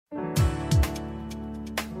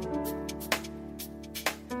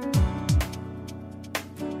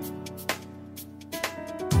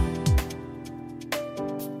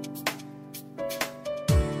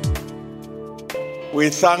We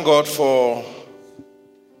thank God for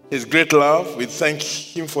His great love. We thank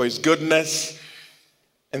Him for His goodness.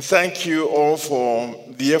 And thank you all for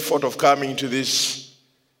the effort of coming to this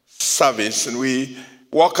service. And we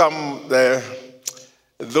welcome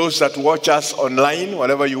those that watch us online,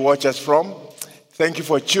 wherever you watch us from. Thank you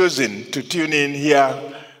for choosing to tune in here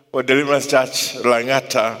for Deliverance Church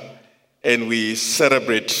Langata. And we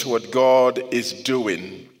celebrate what God is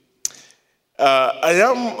doing. I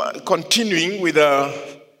am continuing with a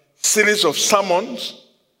series of sermons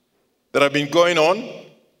that have been going on.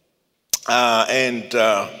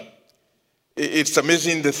 It's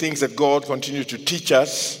amazing the things that God continues to teach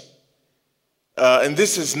us. And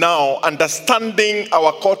this is now Understanding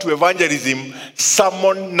Our Call to Evangelism,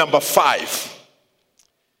 sermon number 5.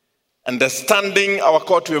 Understanding Our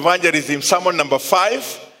Call to Evangelism, sermon number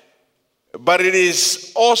 5. But it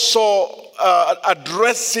is also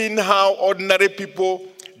addressing how ordinary people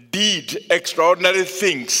did extraordinary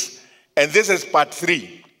things. And this is part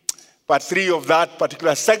 3. Part 3 of that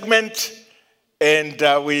particular segment. And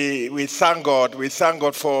we thank God. We thank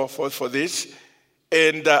God for this.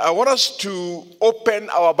 And I want us to open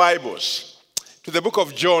our Bibles to the book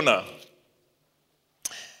of Jonah.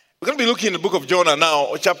 We're going to be looking at the book of Jonah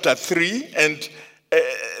now, chapter 3. And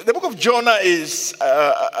the book of Jonah is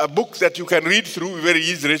a book that you can read through very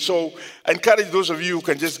easily. So I encourage those of you who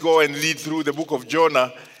can just go and read through the book of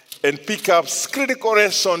Jonah and pick up critical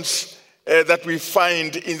lessons that we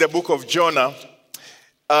find in the book of Jonah.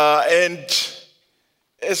 And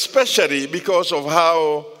especially because of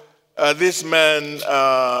how this man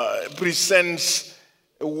presents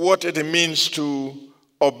what it means to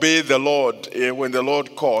obey the Lord when the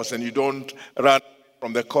Lord calls and you don't run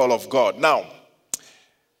from the call of God. Now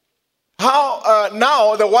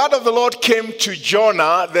the word of the Lord came to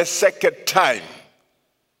Jonah the second time.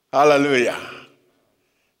 Hallelujah.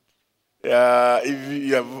 If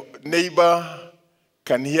your neighbor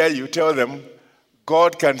can hear you, tell them,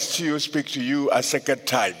 God can still speak to you a second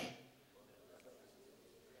time.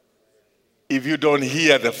 If you don't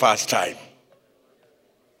hear the first time.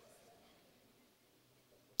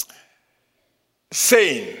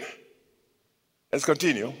 Saying, let's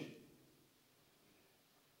continue.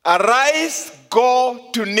 Arise, go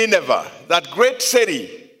to Nineveh, that great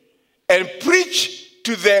city, and preach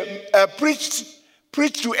to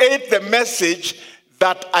it the message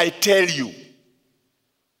that I tell you.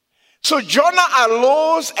 So Jonah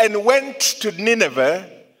arose and went to Nineveh,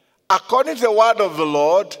 according to the word of the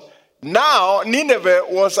Lord. Now Nineveh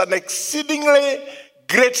was an exceedingly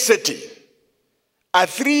great city, a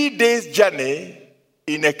 3 days journey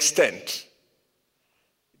in extent.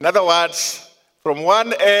 In other words, from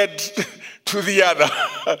one end to the other.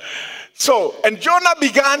 And Jonah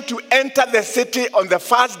began to enter the city on the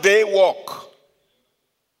first day walk.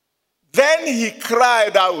 Then he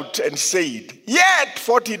cried out and said, yet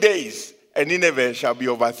 40 days, and Nineveh shall be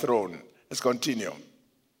overthrown. Let's continue.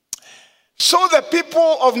 So the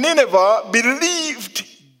people of Nineveh believed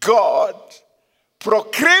God,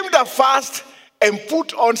 proclaimed a fast, and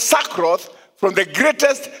put on sackcloth from the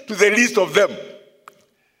greatest to the least of them.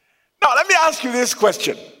 Now, let me ask you this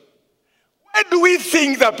question. Why do we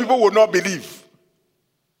think that people will not believe?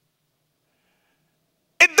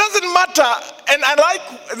 It doesn't matter, and I like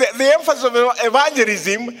the emphasis of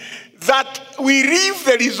evangelism, that we leave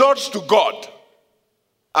the results to God.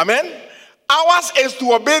 Amen? Ours is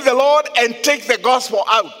to obey the Lord and take the gospel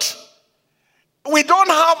out. We don't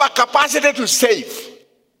have a capacity to save.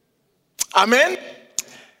 Amen?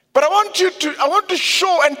 But I want to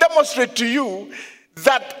show and demonstrate to you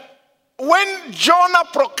that when Jonah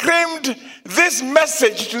proclaimed this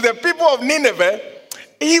message to the people of Nineveh,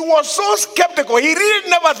 he was so skeptical. He really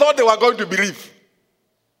never thought they were going to believe.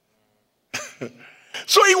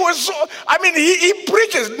 So he was so, he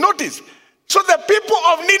preaches, notice. So the people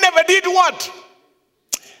of Nineveh did what?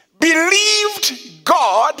 Believed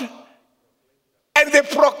God, and they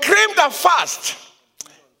proclaimed a fast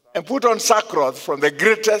and put on sackcloth from the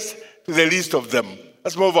greatest to the least of them.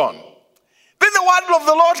 Let's move on. Then the word of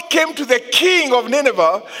the Lord came to the king of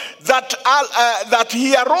Nineveh that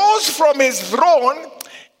he arose from his throne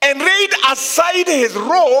and laid aside his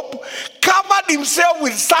robe, covered himself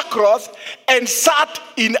with sackcloth, and sat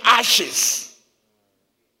in ashes.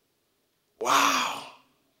 Wow.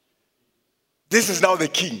 This is now the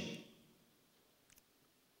king.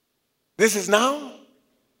 This is now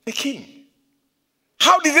the king.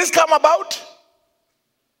 How did this come about?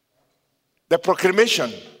 The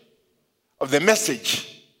proclamation of the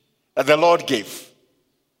message that the Lord gave.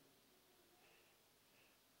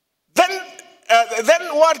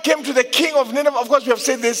 Then word came to the king of Nineveh. Of course, we have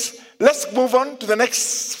said this. Let's move on to the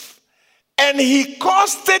next. And he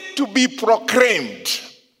caused it to be proclaimed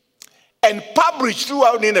and published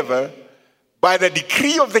throughout Nineveh by the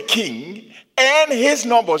decree of the king and his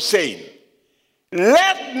nobles, saying,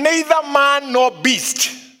 let neither man nor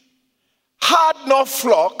beast, herd nor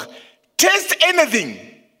flock, taste anything.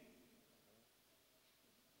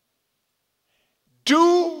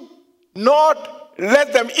 Do not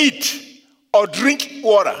let them eat or drink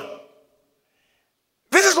water.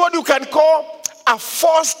 This is what you can call a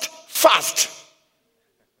forced fast.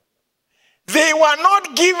 They were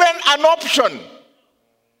not given an option.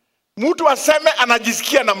 Mtu aseme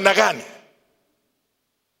anajisikia namna gani.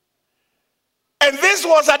 And this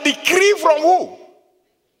was a decree from who?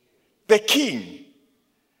 The king.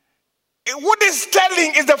 What is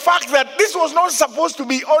telling is the fact that this was not supposed to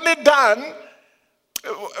be only done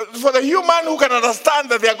for the human who can understand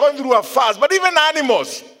that they are going through a fast, but even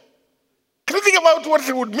animals. Can you think about what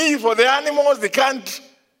it would mean for the animals? They can't.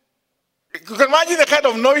 You can imagine the kind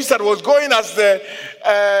of noise that was going as the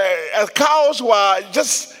cows were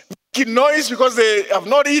just making noise because they have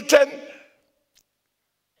not eaten.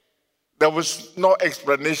 There was no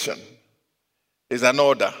explanation. It's an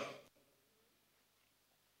order.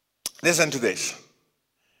 Listen to this.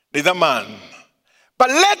 Neither man, but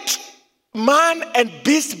let man and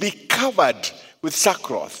beast be covered with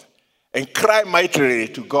sackcloth and cry mightily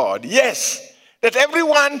to God. Yes, that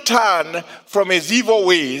everyone turn from his evil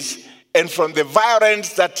ways and from the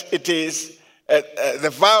violence that it is,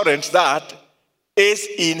 the violence that is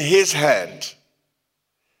in his hand.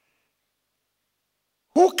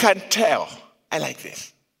 Who can tell? I like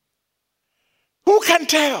this. Who can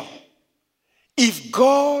tell if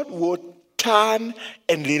God would turn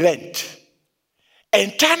and relent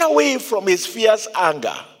and turn away from his fierce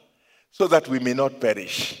anger so that we may not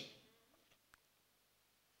perish?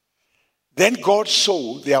 Then God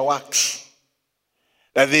saw their works,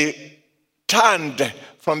 that they turned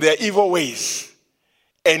from their evil ways,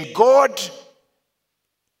 and God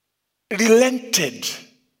relented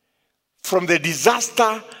from the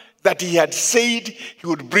disaster that he had said he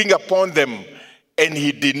would bring upon them, and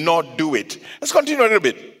he did not do it. Let's continue a little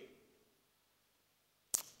bit.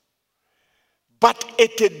 But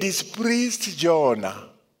it displeased Jonah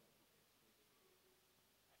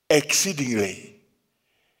exceedingly,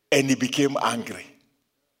 and he became angry.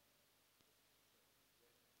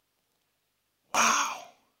 Wow.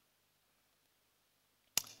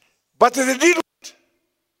 But they did what?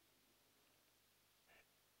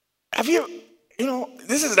 Have you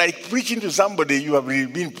this is like preaching to somebody you have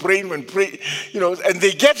been praying and praying, and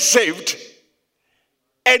they get saved,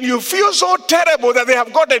 and you feel so terrible that they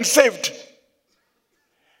have gotten saved.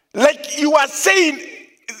 Like you are saying,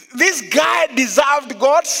 this guy deserved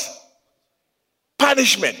God's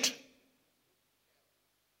punishment.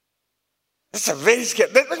 That's a very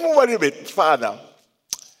scary. Let's move a little bit further.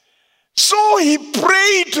 So he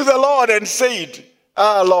prayed to the Lord and said,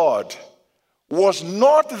 Lord, was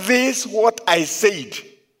not this what I said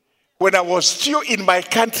when I was still in my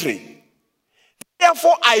country?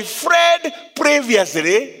 Therefore I fled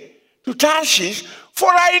previously to Tarshish, for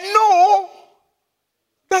I know,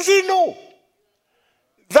 does he know,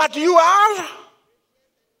 that you are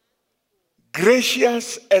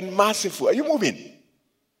gracious and merciful. Are you moving?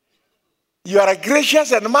 You are a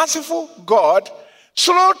gracious and merciful God,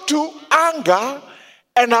 slow to anger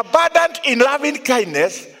and abundant in loving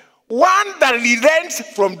kindness, one that relents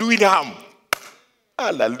from doing harm.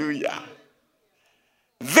 Hallelujah.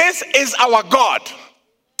 This is our God.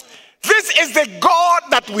 This is the God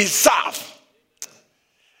that we serve.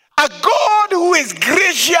 A God who is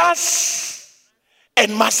gracious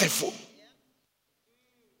and merciful.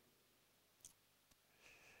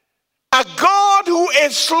 A God who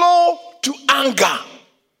is slow to anger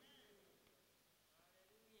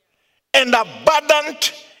and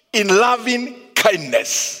abundant in loving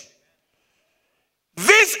kindness.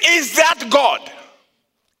 This is that God.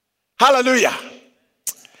 Hallelujah.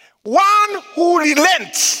 One who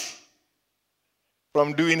relents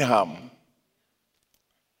from doing harm.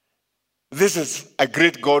 This is a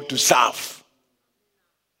great God to serve.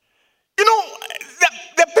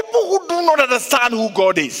 The people who do not understand who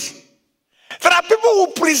God is. There are people who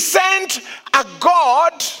present a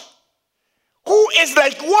God who is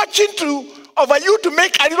like watching over you to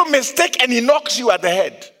make a little mistake and he knocks you at the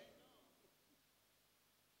head.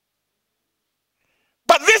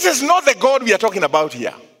 But this is not the God we are talking about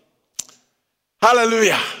here.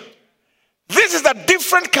 Hallelujah. This is a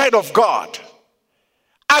different kind of God.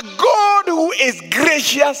 A God who is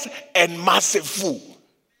gracious and merciful.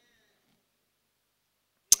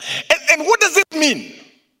 And what does it mean?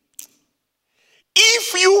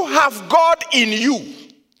 If you have God in you,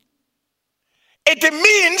 It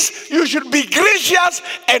means you should be gracious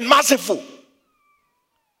and merciful.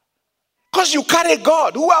 Because you carry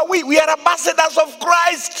God. Who are we? We are ambassadors of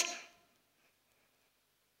Christ.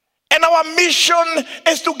 And our mission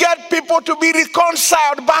is to get people to be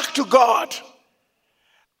reconciled back to God.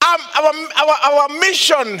 Our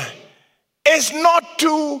mission is not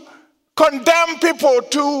to condemn people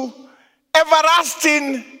to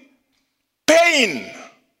everlasting pain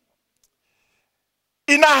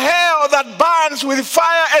in a hell that burns with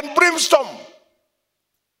fire and brimstone.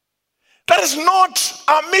 That is not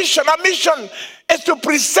our mission. Our mission is to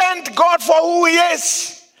present God for who he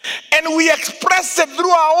is. And we express it through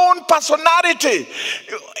our own personality.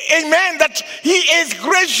 Amen. That he is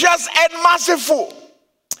gracious and merciful,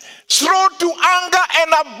 slow to anger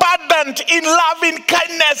and abundant in loving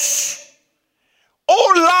kindness.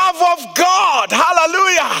 Oh, love of God.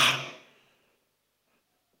 Hallelujah.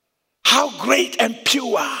 How great and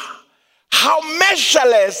pure. How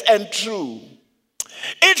measureless and true.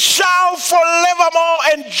 It shall forevermore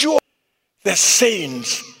endure. The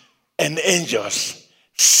saints and angels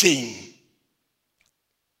sing.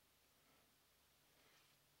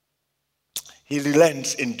 He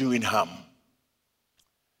relents in doing harm.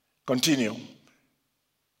 Continue.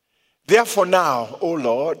 Therefore now, O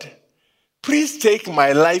Lord, please take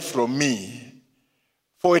my life from me,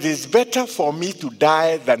 for it is better for me to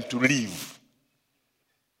die than to live.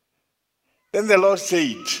 Then the Lord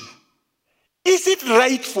said, is it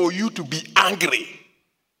right for you to be angry?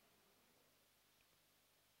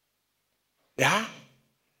 Yeah?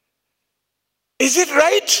 Is it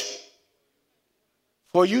right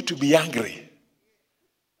for you to be angry?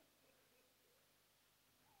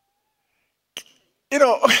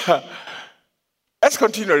 Let's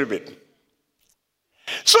continue a bit.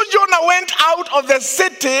 So Jonah went out of the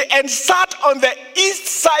city and sat on the east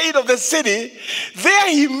side of the city. There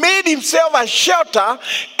he made himself a shelter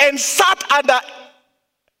and sat under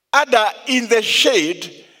in the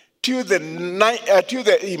shade till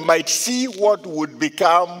he might see what would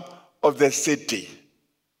become of the city.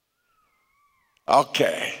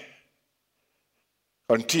 Okay.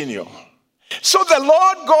 Continue. So the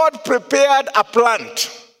Lord God prepared a plant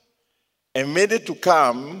and made it to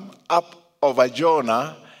come up over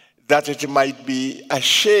Jonah, that it might be a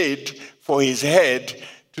shade for his head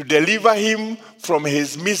to deliver him from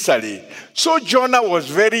his misery. So Jonah was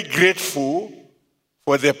very grateful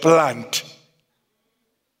for the plant.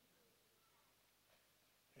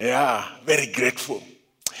 Yeah, very grateful.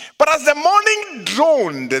 But as the morning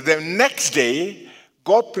dawned the next day,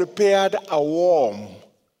 God prepared a worm.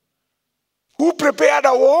 Who prepared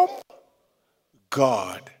a worm?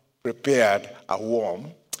 God prepared a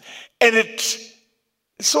worm. And it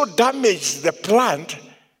so damaged the plant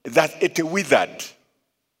that it withered.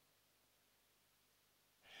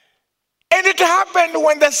 And it happened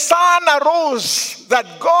when the sun arose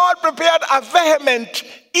that God prepared a vehement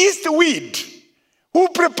east wind. Who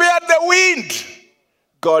prepared the wind?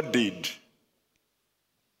 God did.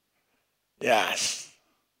 Yes.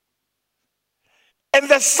 And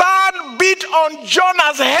the sun beat on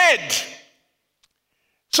Jonah's head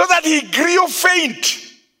so that he grew faint.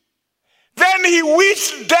 Then he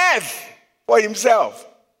wished death for himself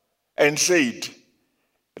and said,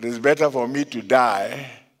 it is better for me to die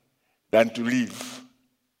than to live.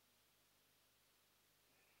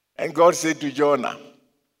 And God said to Jonah,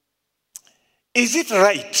 is it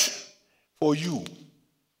right for you to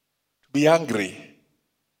be angry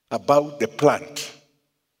about the plant?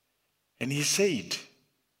 And he said,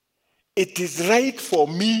 it is right for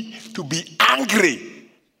me to be angry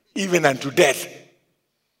even unto death.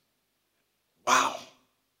 Wow.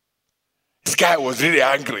 This guy was really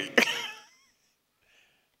angry.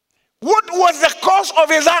 What was the cause of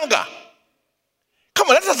his anger? Come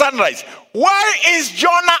on, let us analyze. Why is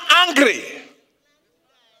Jonah angry?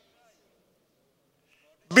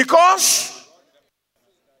 Because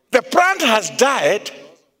the plant has died,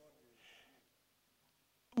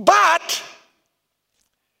 but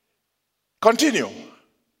continue.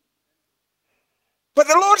 But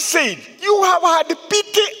the Lord said, you have had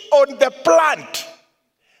pity on the plant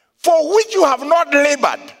for which you have not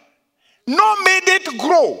labored, nor made it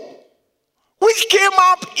grow, which came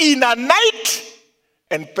up in a night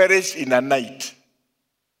and perished in a night.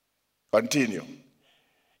 Continue.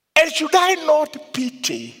 And should I not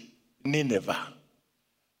pity Nineveh,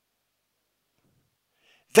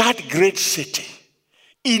 that great city,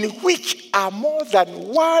 in which are more than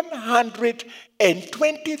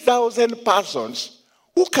 120,000 persons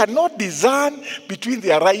who cannot discern between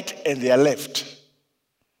their right and their left,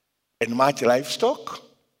 and much livestock?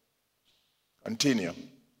 Continue.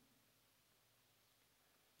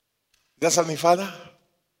 That's something, Father?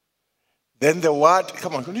 Then the word,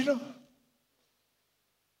 come on, you know?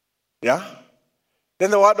 Yeah?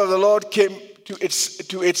 Then the word of the Lord came to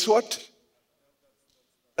its what?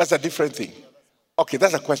 That's a different thing. Okay,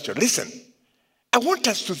 that's a question. Listen, I want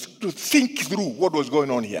us to think through what was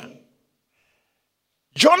going on here.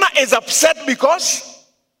 Jonah is upset because,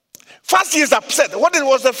 first he is upset. What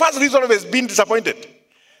was the first reason of his being disappointed?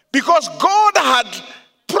 Because God had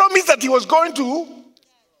promised that he was going to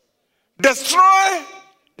destroy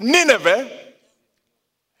Nineveh.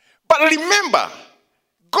 But remember,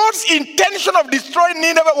 God's intention of destroying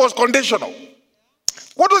Nineveh was conditional.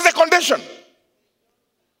 What was the condition?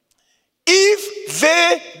 If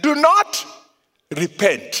they do not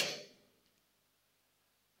repent.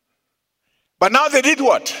 But now they did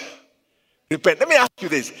what? Repent. Let me ask you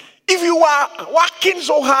this. If you were working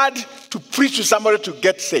so hard to preach to somebody to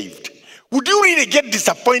get saved, would you really get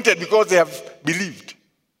disappointed because they have believed?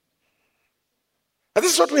 And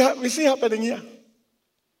this is what we see happening here.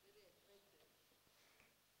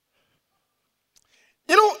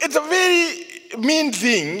 You know, it's a very mean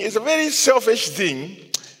thing, it's a very selfish thing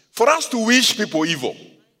for us to wish people evil.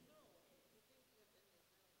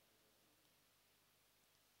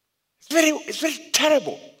 It's very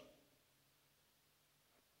terrible.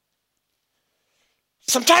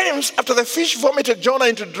 Sometimes after the fish vomited Jonah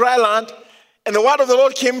into dry land and the word of the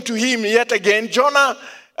Lord came to him yet again, Jonah,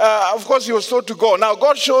 of course, he was told to go. Now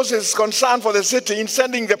God shows his concern for the city in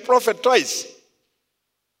sending the prophet twice.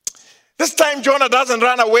 This time Jonah doesn't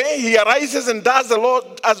run away. He arises and does the Lord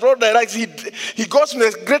as the Lord directs. He goes to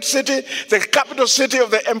the great city, the capital city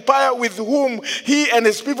of the empire with whom he and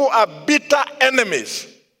his people are bitter enemies.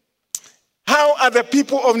 How are the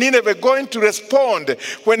people of Nineveh going to respond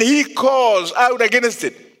when he calls out against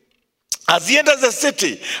it? As he enters the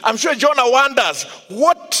city, I'm sure Jonah wonders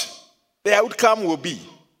what the outcome will be.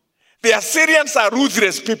 The Assyrians are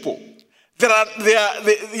ruthless people.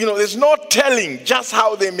 There's no telling just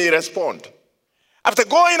how they may respond. After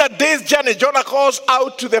going a day's journey, Jonah calls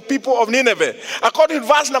out to the people of Nineveh. According to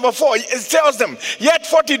verse number 4, it tells them, yet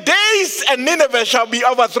 40 days and Nineveh shall be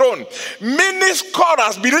overthrown. Many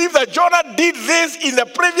scholars believe that Jonah did this in the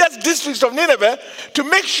previous districts of Nineveh to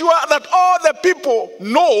make sure that all the people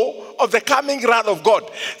know of the coming wrath of God.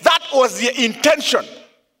 That was the intention.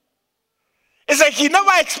 It's like he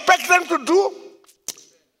never expected them to do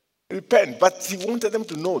repent, but he wanted them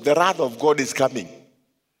to know the wrath of God is coming.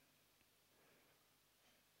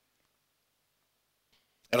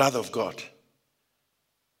 The wrath of God.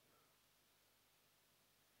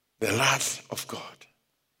 The wrath of God.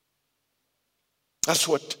 That's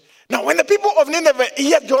what. Now, when the people of Nineveh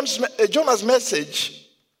hear Jonah's message,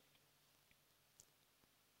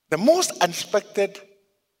 the most unexpected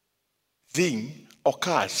thing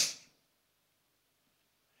occurs.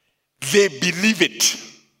 They believe it.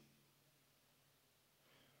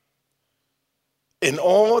 And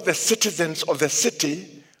all the citizens of the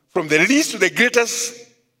city, from the least to the greatest,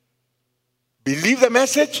 believe the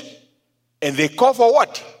message, and they call for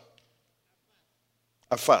what?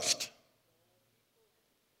 A fast.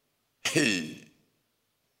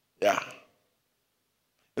 Yeah.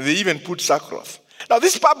 They even put sackcloth. Now,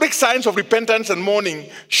 these public signs of repentance and mourning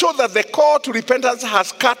show that the call to repentance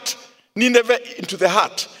has cut Nineveh into the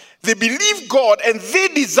heart. They believe God and they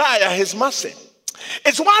desire his mercy.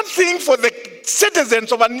 It's one thing for the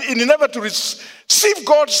citizens of Nineveh to receive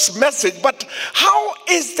God's message, but how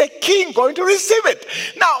is the king going to receive it?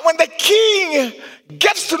 Now, when the king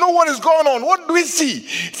gets to know what is going on, what do we see?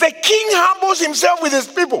 The king humbles himself with his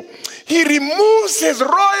people. He removes his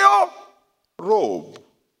royal robe,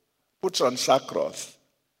 puts on sackcloth,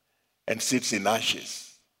 and sits in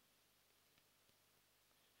ashes.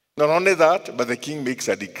 Not only that, but the king makes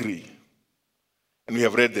a decree. And we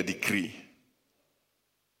have read the decree.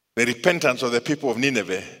 The repentance of the people of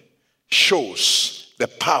Nineveh shows the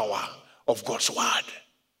power of God's word.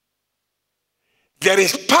 There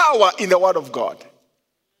is power in the word of God.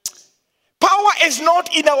 Power is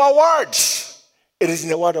not in our words. It is in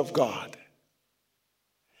the word of God.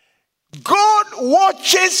 God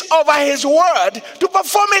watches over his word to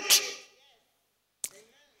perform it.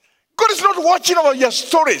 God is not watching over your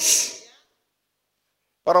stories,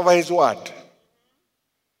 but over his word.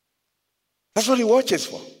 That's what he watches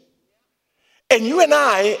for. And you and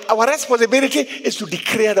I, our responsibility is to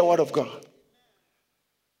declare the word of God.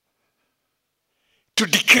 To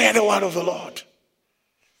declare the word of the Lord.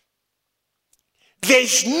 There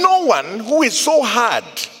is no one who is so hard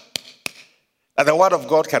that the word of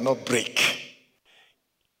God cannot break.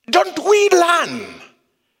 Don't we learn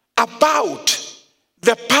about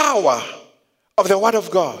the power of the word of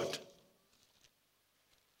God?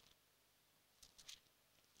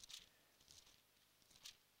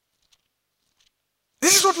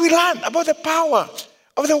 we learn about the power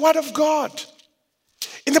of the Word of God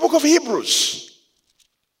in the book of Hebrews.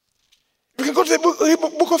 We can go to the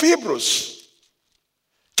book of Hebrews,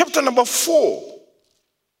 chapter number 4,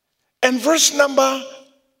 and verse number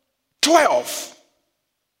 12.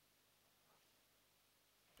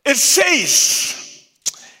 It says,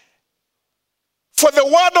 for the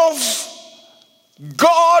word of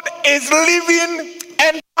God is living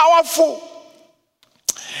and powerful.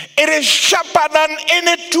 It is sharper than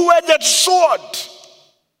any two-edged sword,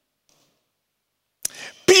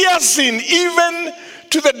 piercing even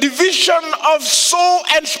to the division of soul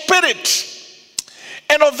and spirit,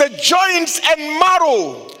 and of the joints and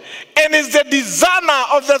marrow, and is the discerner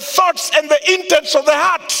of the thoughts and the intents of the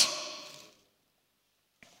heart.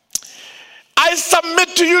 I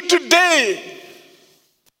submit to you today,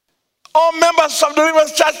 all members of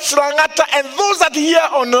Deliverance Church Langata and those that hear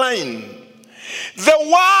online, the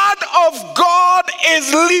word of God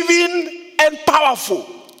is living and powerful.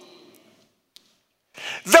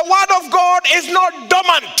 The word of God is not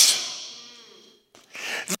dormant.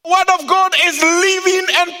 The word of God is living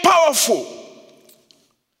and powerful,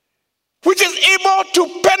 which is able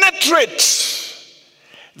to penetrate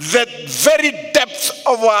the very depth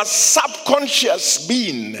of our subconscious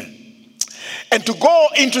being and to go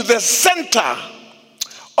into the center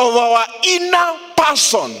of our inner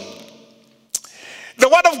person. The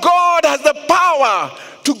word of God has the power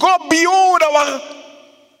to go beyond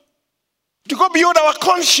our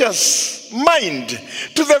conscious mind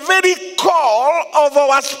to the very core of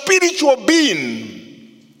our spiritual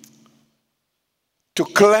being, to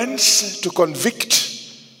cleanse, to convict,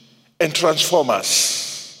 and transform us.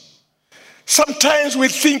 Sometimes we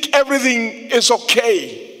think everything is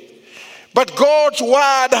okay, but God's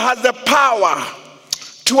word has the power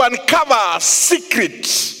to uncover secret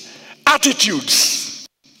attitudes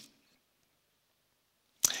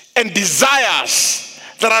and desires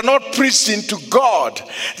that are not pleasing to God.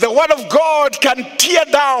 The word of God can tear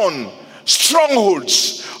down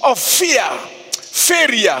strongholds of fear,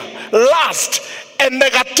 failure, lust, and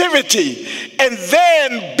negativity, and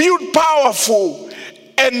then build powerful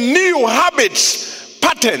and new habits,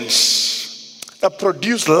 patterns that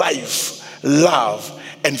produce life, love,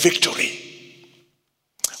 and victory.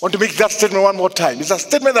 I want to make that statement one more time. It's a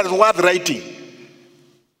statement that is worth writing.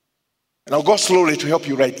 And I'll go slowly to help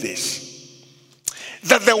you write this.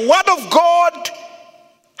 That the word of God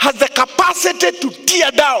has the capacity to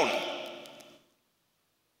tear down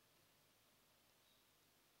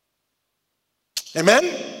amen?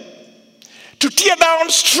 To tear down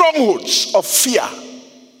strongholds of fear,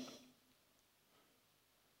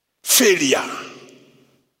 failure,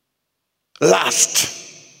 lust,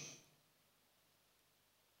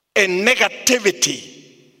 and negativity.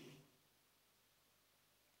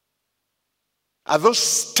 Are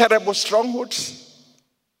those terrible strongholds?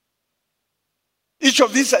 Each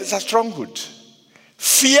of these is a stronghold.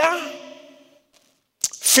 Fear,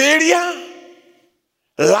 failure,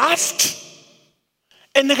 lust,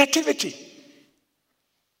 and negativity.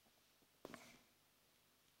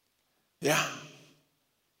 Yeah.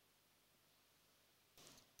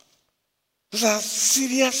 Those are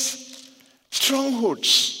serious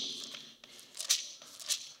strongholds.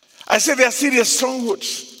 I say they are serious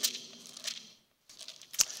strongholds.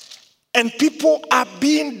 And people are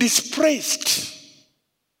being displaced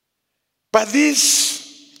by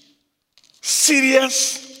these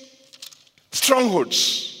serious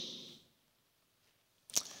strongholds.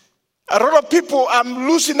 A lot of people are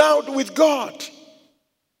losing out with God.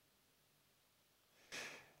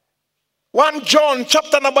 1 John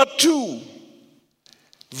chapter number 2,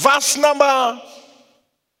 verse number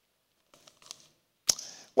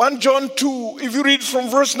 1 John 2, if you read from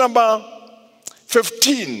verse number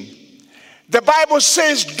 15, the Bible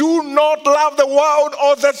says, do not love the world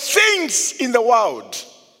or the things in the world.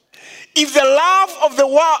 If the love of the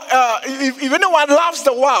world, if anyone loves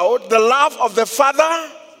the world, the love of the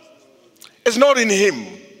Father is not in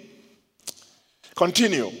him.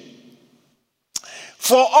 Continue.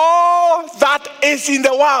 For all that is in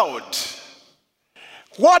the world.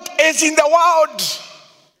 What is in the world?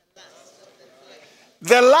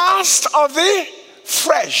 The lust of the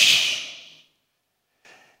flesh.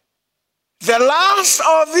 The lust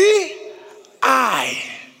of the eye.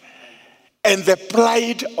 And the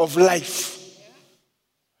pride of life.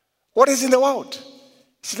 What is in the world?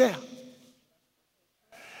 It's there.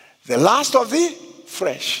 The lust of the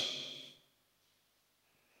flesh.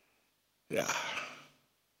 Yeah.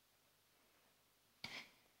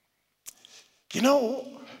 You know,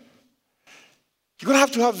 you're going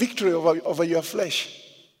to have victory over your flesh.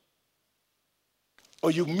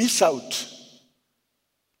 Or you miss out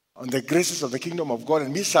on the graces of the kingdom of God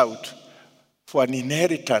and miss out for an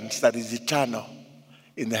inheritance that is eternal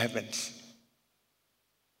in the heavens.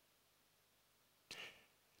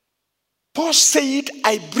 Paul said,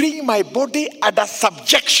 I bring my body under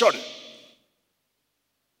subjection.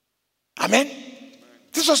 Amen?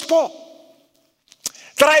 This was Paul.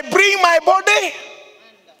 That I bring my body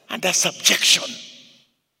under subjection.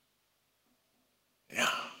 Yeah.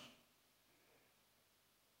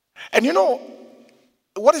 And you know,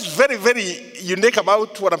 what is very, very unique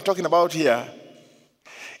about what I'm talking about here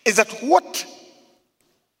is that what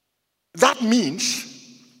that means,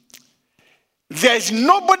 there is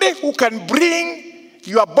nobody who can bring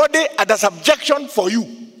your body under subjection for you.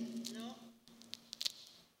 No.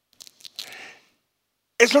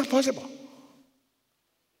 It's not possible.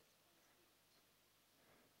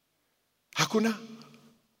 Hakuna.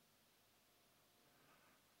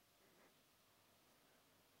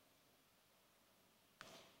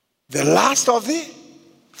 The last of the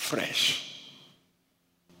flesh.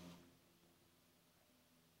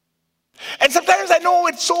 And sometimes I know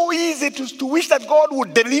it's so easy to wish that God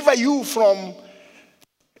would deliver you from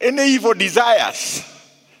any evil desires,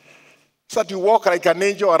 so that you walk like an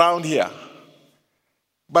angel around here.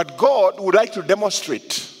 But God would like to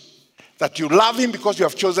demonstrate that you love him because you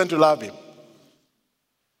have chosen to love him.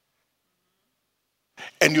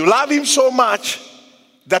 And you love him so much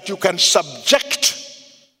that you can subject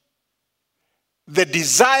the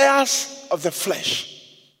desires of the flesh.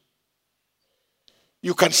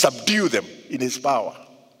 You can subdue them in his power.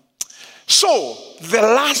 So, the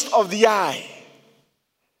lust of the eye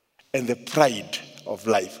and the pride of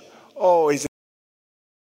life. Oh, it's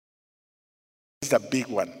a big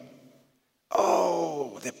one.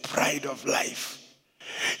 Oh, the pride of life.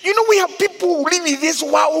 You know, we have people who live in this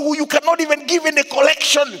world who you cannot even give in a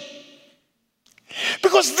collection.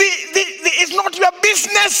 Because it's not your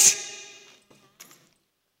business.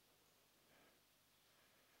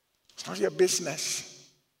 It's not your business.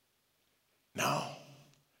 No.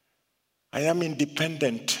 I am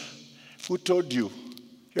independent. Who told you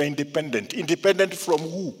you're independent? Independent from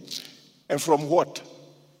who? And from what?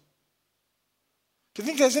 Do you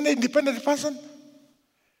think there's any independent person?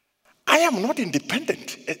 I am not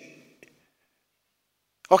independent.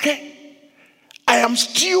 Okay? I am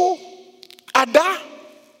still under.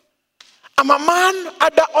 I'm a man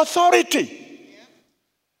under authority. Yeah.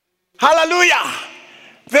 Hallelujah.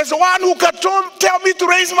 There's one who can tell me to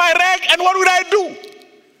raise my leg, and what would I do?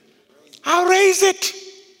 I'll raise it.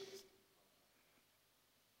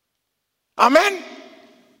 Amen?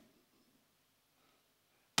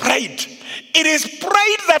 Pride. It is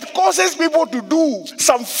pride that causes people to do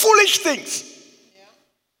some foolish things. Yeah.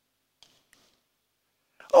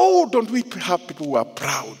 Oh, don't we have people who are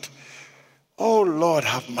proud? Oh, Lord,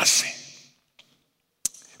 have mercy.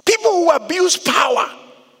 People who abuse power.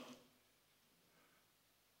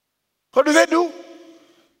 What do?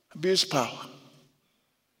 Abuse power.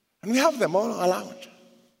 And we have them all around.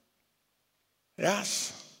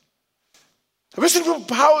 Yes. Have you seen people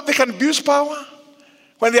how they can abuse power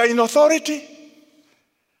when they are in authority?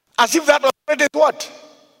 As if that authority is what?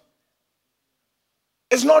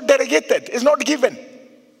 It's not delegated. It's not given.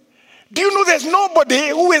 Do you know there's nobody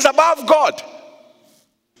who is above God?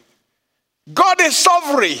 God is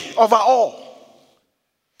sovereign over all.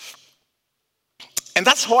 And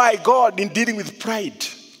that's why God, in dealing with pride,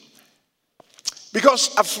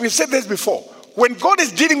 because we've said this before, when God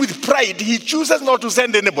is dealing with pride, he chooses not to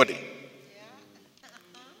send anybody.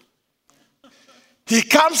 He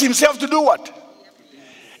comes himself to do what?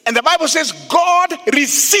 And the Bible says God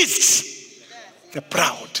resists the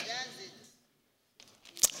proud.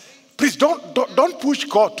 Please don't push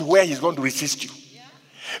God to where he's going to resist you.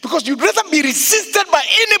 Because you'd rather be resisted by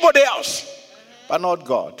anybody else, but not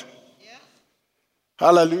God.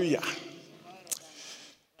 Hallelujah.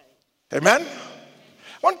 Amen.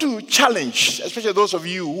 I want to challenge, especially those of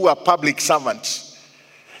you who are public servants.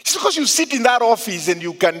 Just because you sit in that office and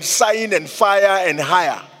you can sign and fire and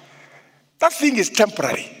hire, that thing is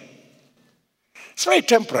temporary. It's very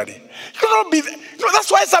temporary.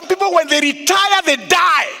 That's why some people, when they retire, they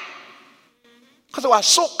die. Because they were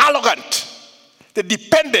so arrogant. They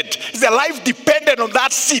depended. Their life depended on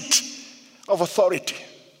that seat of authority.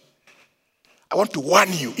 I want to warn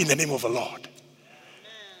you in the name of the Lord.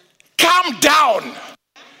 Calm down.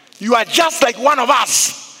 You are just like one of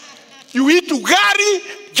us. You eat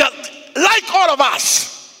ugari just like all of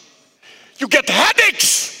us. You get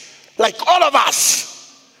headaches like all of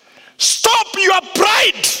us. Stop your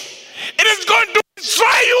pride. It is going to destroy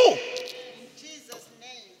you. In Jesus'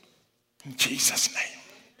 name. In Jesus' name.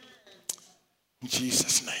 In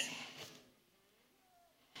Jesus' name.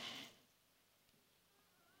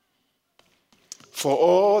 For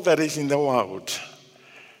all that is in the world,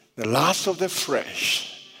 the lust of the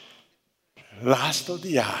flesh, lust of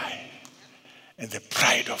the eye, and the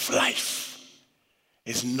pride of life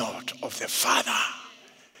is not of the Father,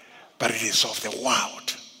 but it is of the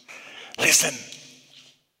world. Listen.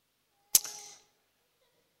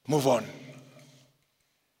 Move on.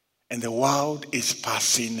 And the world is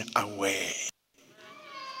passing away.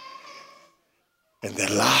 And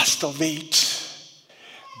the last of it,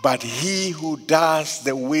 but he who does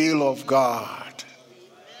the will of God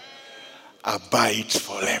abides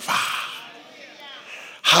forever.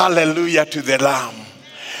 Hallelujah to the Lamb.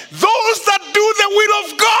 Those that do the will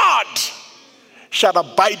of God shall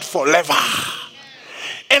abide forever.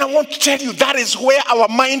 And I want to tell you, that is where our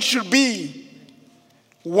mind should be,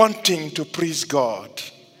 wanting to please God.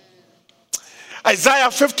 Isaiah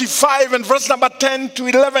 55 and verse number 10 to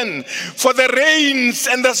 11. For the rains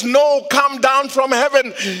and the snow come down from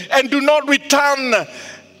heaven and do not return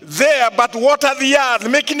there, but water the earth,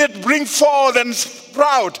 making it bring forth and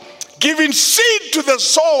sprout, giving seed to the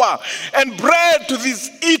sower and bread to the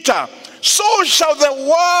eater. So shall the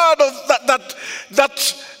word of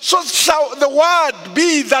so shall the word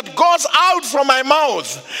be that goes out from my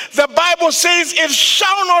mouth. The Bible says, it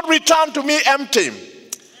shall not return to me empty,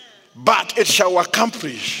 but it shall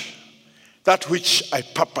accomplish that which I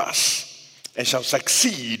purpose, and shall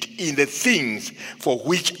succeed in the things for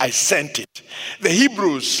which I sent it. The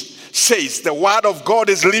Hebrews says the word of God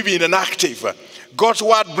is living and active. God's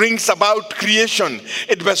word brings about creation.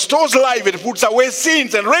 It bestows life. It puts away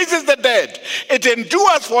sins and raises the dead. It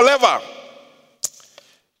endures forever.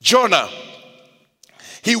 Jonah,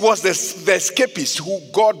 he was the escapist who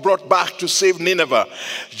God brought back to save Nineveh.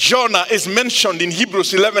 Jonah is mentioned in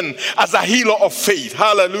Hebrews 11 as a hero of faith.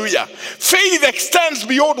 Hallelujah. Faith extends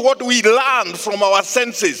beyond what we learn from our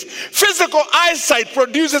senses. Physical eyesight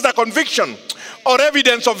produces a conviction or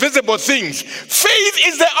evidence of visible things. Faith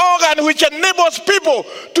is the organ which enables people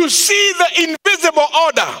to see the invisible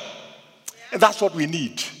order. And that's what we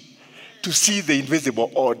need, to see the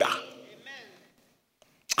invisible order.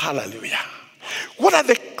 Hallelujah. What are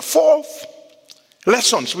the 4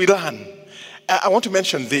 lessons we learn? I want to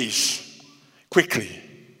mention this quickly.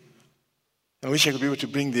 I wish I could be able to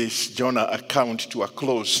bring this Jonah account to a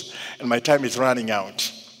close, and my time is running out.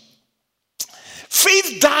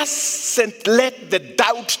 Faith doesn't let the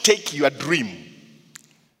doubt take your dream.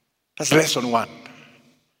 That's lesson 1.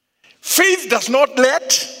 Faith does not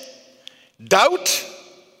let doubt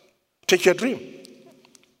take your dream.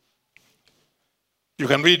 You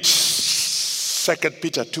can read 2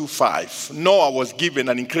 Peter 2:5. Noah was given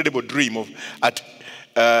an incredible dream and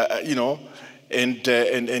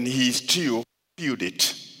he still fulfilled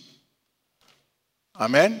it.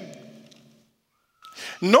 Amen.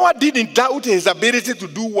 Noah didn't doubt his ability to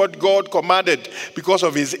do what God commanded because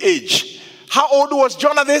of his age. How old was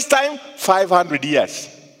Jonah this time? 500 years.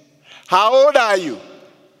 How old are you?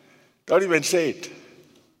 Don't even say it.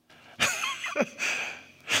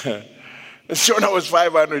 Jonah was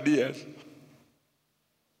 500 years.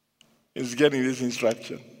 He's getting this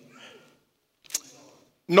instruction.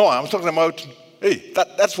 Noah, I'm talking about,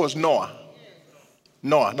 that was Noah.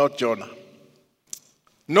 Noah, not Jonah.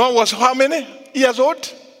 Noah was how many years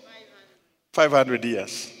old? 500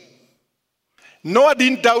 years. Noah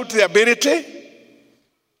didn't doubt the ability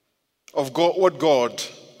of God, what God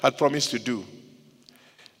had promised to do.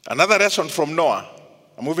 Another lesson from Noah.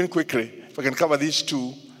 I'm moving quickly. If I can cover these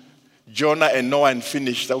 2, Jonah and Noah, and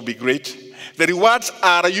finish, that would be great. The rewards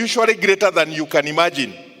are usually greater than you can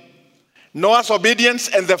imagine. Noah's obedience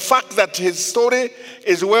and the fact that his story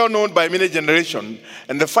is well known by many generations.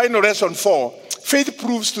 And the final lesson 4, faith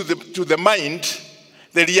proves to the mind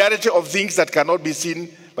the reality of things that cannot be seen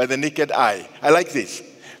by the naked eye. I like this.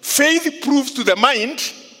 Faith proves to the mind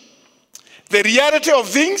the reality of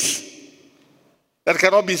things that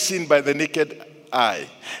cannot be seen by the naked eye.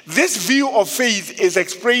 This view of faith is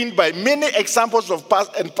explained by many examples of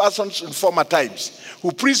persons in former times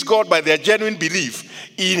who praise God by their genuine belief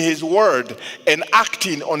in his word and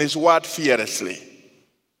acting on his word fearlessly.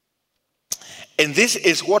 And this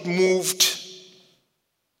is what moved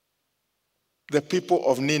the people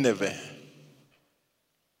of Nineveh.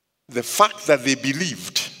 The fact that they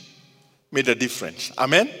believed made a difference.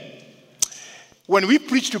 Amen? When we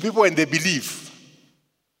preach to people and they believe,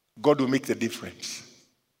 God will make the difference.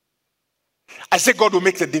 I say God will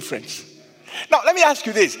make the difference. Now, let me ask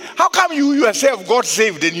you this. How come you yourself got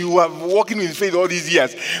saved and you are walking in faith all these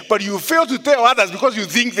years, but you fail to tell others because you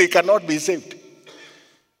think they cannot be saved?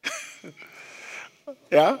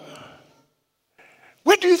 Yeah?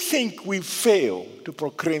 Where do you think we fail to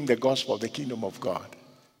proclaim the gospel of the kingdom of God?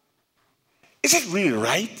 Is it really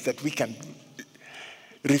right that we can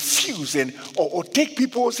refuse or take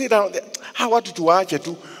people say down there, watu tuwaache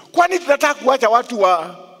tu? Kwani tunataka kuacha watu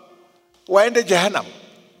waende jehanamu?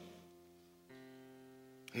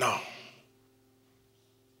 No.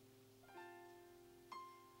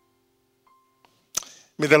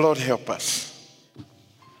 May the Lord help us.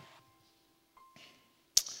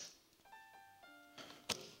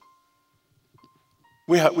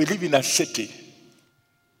 We live in a city.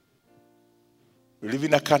 We live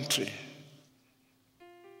in a country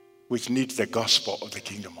which needs the gospel of the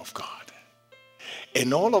kingdom of God.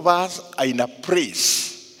 And all of us are in a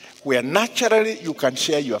place where naturally you can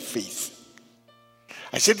share your faith.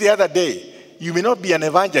 I said the other day, you may not be an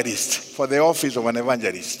evangelist for the office of an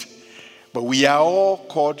evangelist, but we are all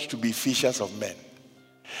called to be fishers of men.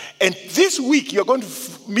 And this week, you're going to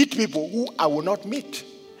meet people who I will not meet.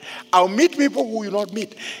 I'll meet people who will not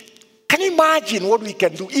meet. Can you imagine what we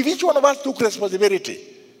can do if each one of us took responsibility?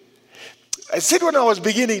 I said when I was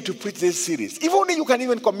beginning to preach this series, if only you can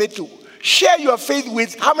even commit to share your faith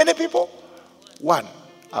with how many people? One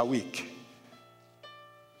a week.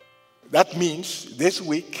 That means this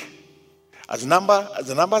week, as the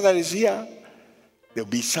number that is here, there'll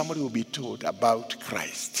be somebody who will be told about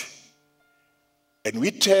Christ. And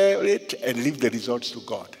we tell it and leave the results to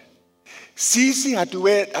God. Sisi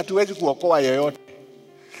hatuwezi kuokoa yoyote.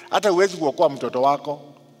 Hata huwezi kuokoa mtoto wako.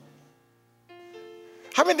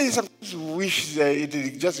 How many sometimes wish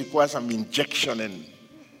it just requires some injection and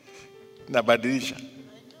nabadilisha?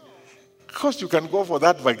 Of course, you can go for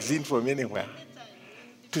that vaccine from anywhere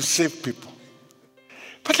to save people.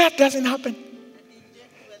 But that doesn't happen.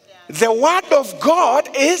 The word of God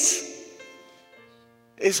is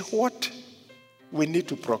what we need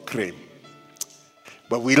to proclaim.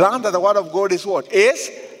 But we learn that the word of God is what?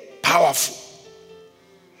 Is powerful.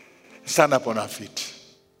 Stand up on our feet.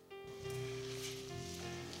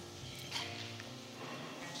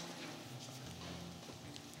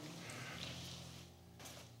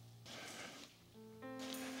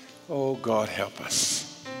 Oh, God, help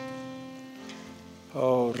us.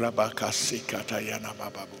 Oh, Rabakasikatayana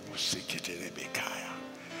Bababusikitelebekaya.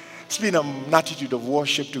 It's been an attitude of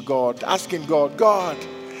worship to God, asking God, God,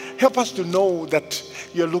 help us to know that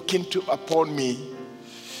you're looking upon me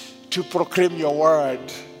to proclaim your word.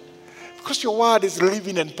 Because your word is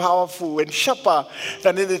living and powerful and sharper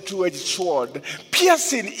than any two-edged sword,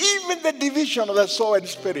 piercing even the division of the soul and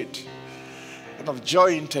spirit, and of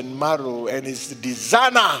joint and marrow, and is the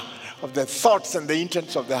discerner of the thoughts and the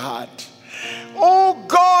intents of the heart. Oh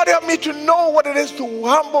God, help me to know what it is to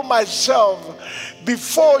humble myself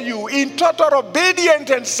before you in total obedience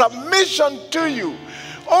and submission to you.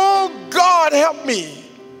 Oh God, help me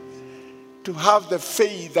to have the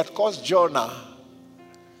faith that caused Jonah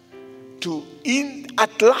to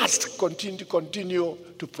at last continue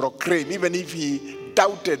to proclaim, even if he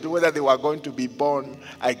doubted whether they were going to be born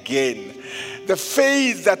again. The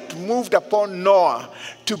faith that moved upon Noah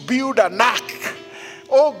to build an ark,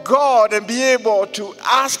 oh God, and be able to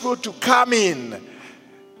ask you to come in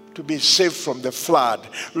to be saved from the flood.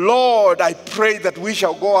 Lord, I pray that we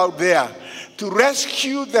shall go out there to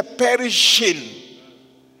rescue the perishing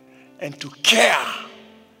and to care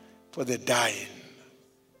for the dying.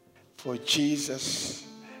 For Jesus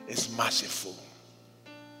is merciful.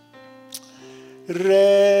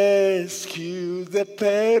 Rescue the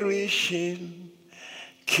perishing,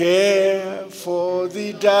 care for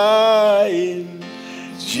the dying.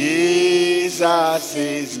 Jesus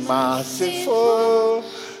is merciful.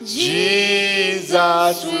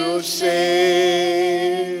 Jesus will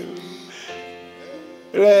save.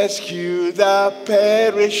 Rescue the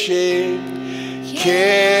perishing,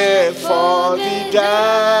 care for the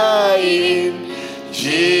dying.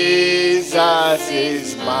 Jesus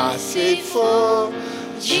is merciful.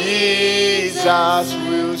 Jesus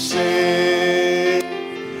will save.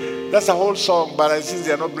 That's a whole song, but since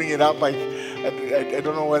they are not bringing it up, I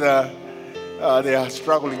don't know whether they are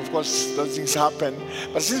struggling. Of course, those things happen.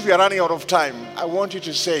 But since we are running out of time, I want you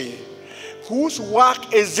to say, whose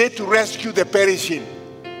work is it to rescue the perishing?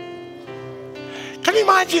 Can you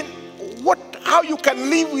imagine how you can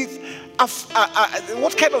live with,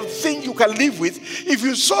 what kind of thing you can live with if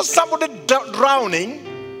you saw somebody drowning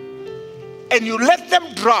and you let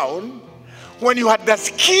them drown when you had the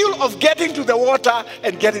skill of getting to the water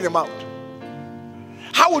and getting them out?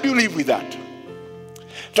 How would you live with that?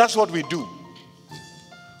 That's what we do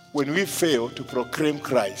when we fail to proclaim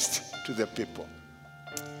Christ to the people.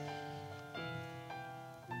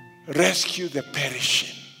 Rescue the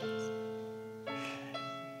perishing.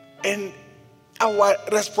 And our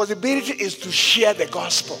responsibility is to share the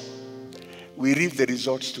gospel. We leave the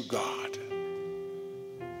results to God.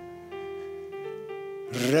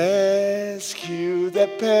 Rescue the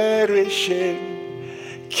perishing,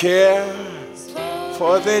 care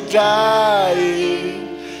for the dying.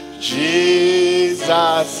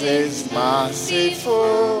 Jesus is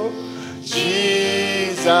merciful.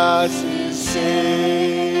 Jesus is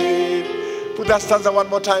saved. Put that stanza one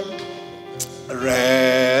more time.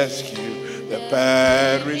 Rescue the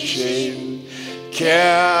perishing,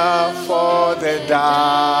 care for the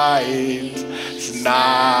dying,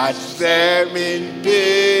 snatch them in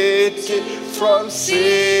pity from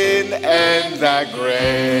sin and the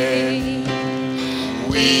grave.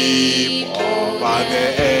 Weep over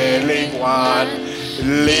the ailing one,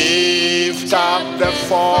 lift up the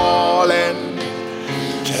fallen,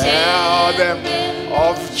 tell them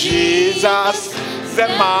of Jesus, the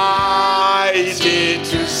mighty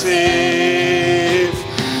to save.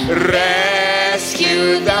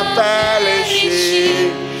 Rescue the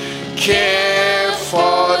perishing, care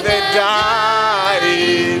for the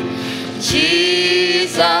dying.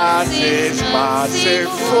 Jesus is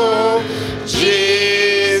merciful.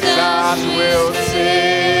 Jesus will save.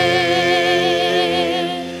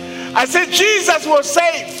 I said Jesus will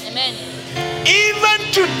save. Amen. Even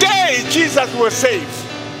today, Jesus will save.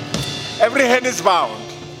 Every hand is bound.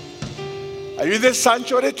 Are you in the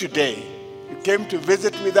sanctuary today? You came to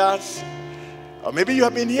visit with us. Or maybe you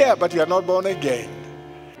have been here, but you are not born again.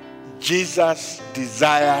 Jesus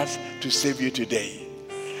desires to save you today.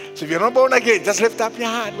 So if you're not born again, just lift up your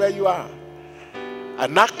hand where you are.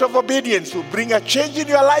 An act of obedience will bring a change in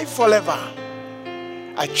your life forever.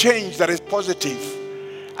 A change that is positive.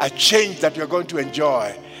 A change that you're going to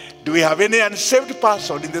enjoy. Do we have any unsaved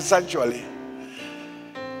person in the sanctuary?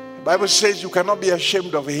 The Bible says you cannot be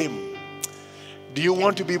ashamed of him. Do you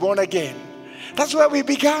want to be born again? That's where we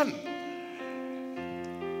began.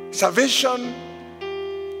 Salvation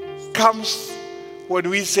comes when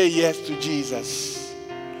we say yes to Jesus.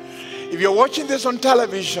 If you're watching this on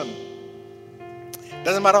television,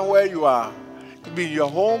 doesn't matter where you are, it could be in your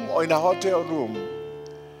home or in a hotel room.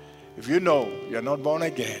 If you know you're not born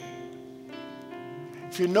again,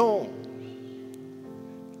 if you know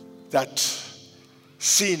that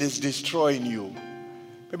sin is destroying you,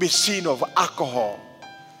 maybe sin of alcohol,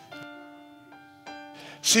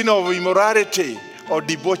 sin of immorality or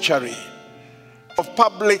debauchery, of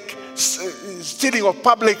public stealing of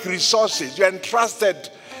public resources, you're entrusted,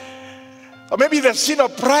 or maybe the sin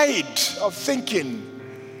of pride, of thinking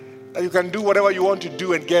that you can do whatever you want to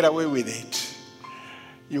do and get away with it.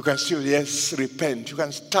 You can still, yes, repent. You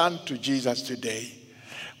can stand to Jesus today.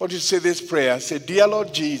 I want you to say this prayer. Say, dear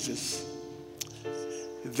Lord Jesus,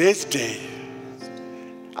 this day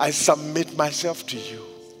I submit myself to you.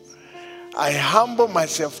 I humble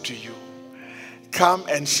myself to you. Come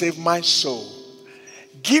and save my soul.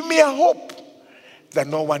 Give me a hope that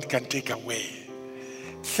no one can take away.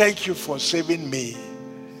 Thank you for saving me.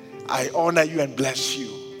 I honor you and bless you.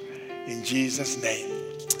 In Jesus' name.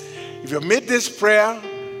 If you made this prayer,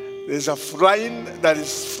 there's a line that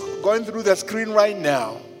is going through the screen right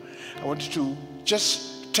now. I want you to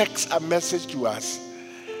just text a message to us.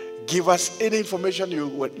 Give us any information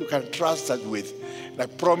you can trust us with. And I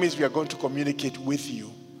promise we are going to communicate with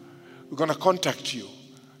you. We're going to contact you,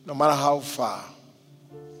 no matter how far.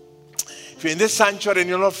 If you're in this sanctuary and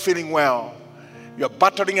you're not feeling well, you're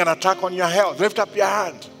battling an attack on your health, lift up your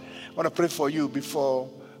hand. I want to pray for you before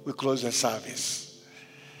we close the service.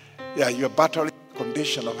 Yeah, you're battling a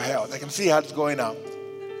condition of health. I can see hands going up.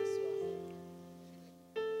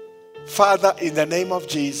 Father, in the name of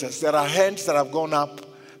Jesus, there are hands that have gone up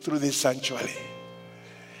through this sanctuary.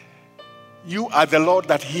 You are the Lord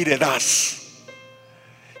that healed us.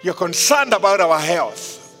 You're concerned about our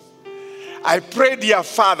health. I pray, dear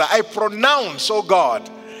Father, I pronounce, oh God,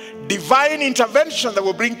 divine intervention that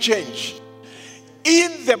will bring change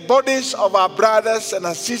in the bodies of our brothers and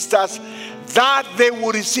our sisters, that they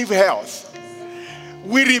will receive health.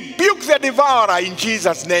 We rebuke the devourer in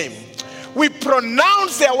Jesus' name. We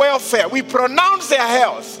pronounce their welfare. We pronounce their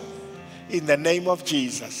health in the name of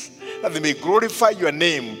Jesus, that they may glorify your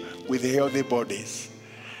name with healthy bodies.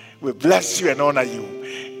 We bless you and honor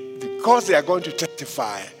you because they are going to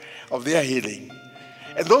testify of their healing.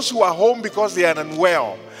 And those who are home because they are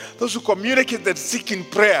unwell, those who communicate that seek in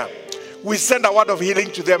prayer, we send a word of healing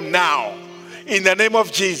to them now in the name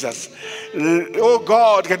of Jesus. Oh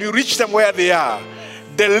God, can you reach them where they are?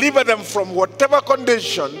 Deliver them from whatever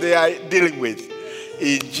condition they are dealing with.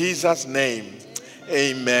 In Jesus' name,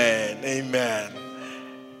 amen. Amen.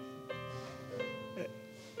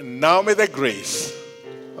 And now may the grace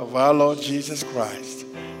of our Lord Jesus Christ,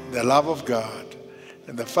 the love of God,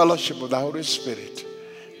 and the fellowship of the Holy Spirit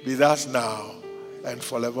be with us now and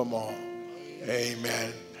forevermore.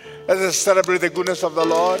 Amen. Let us celebrate the goodness of the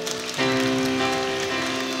Lord.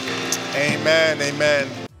 Amen.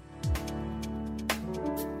 Amen.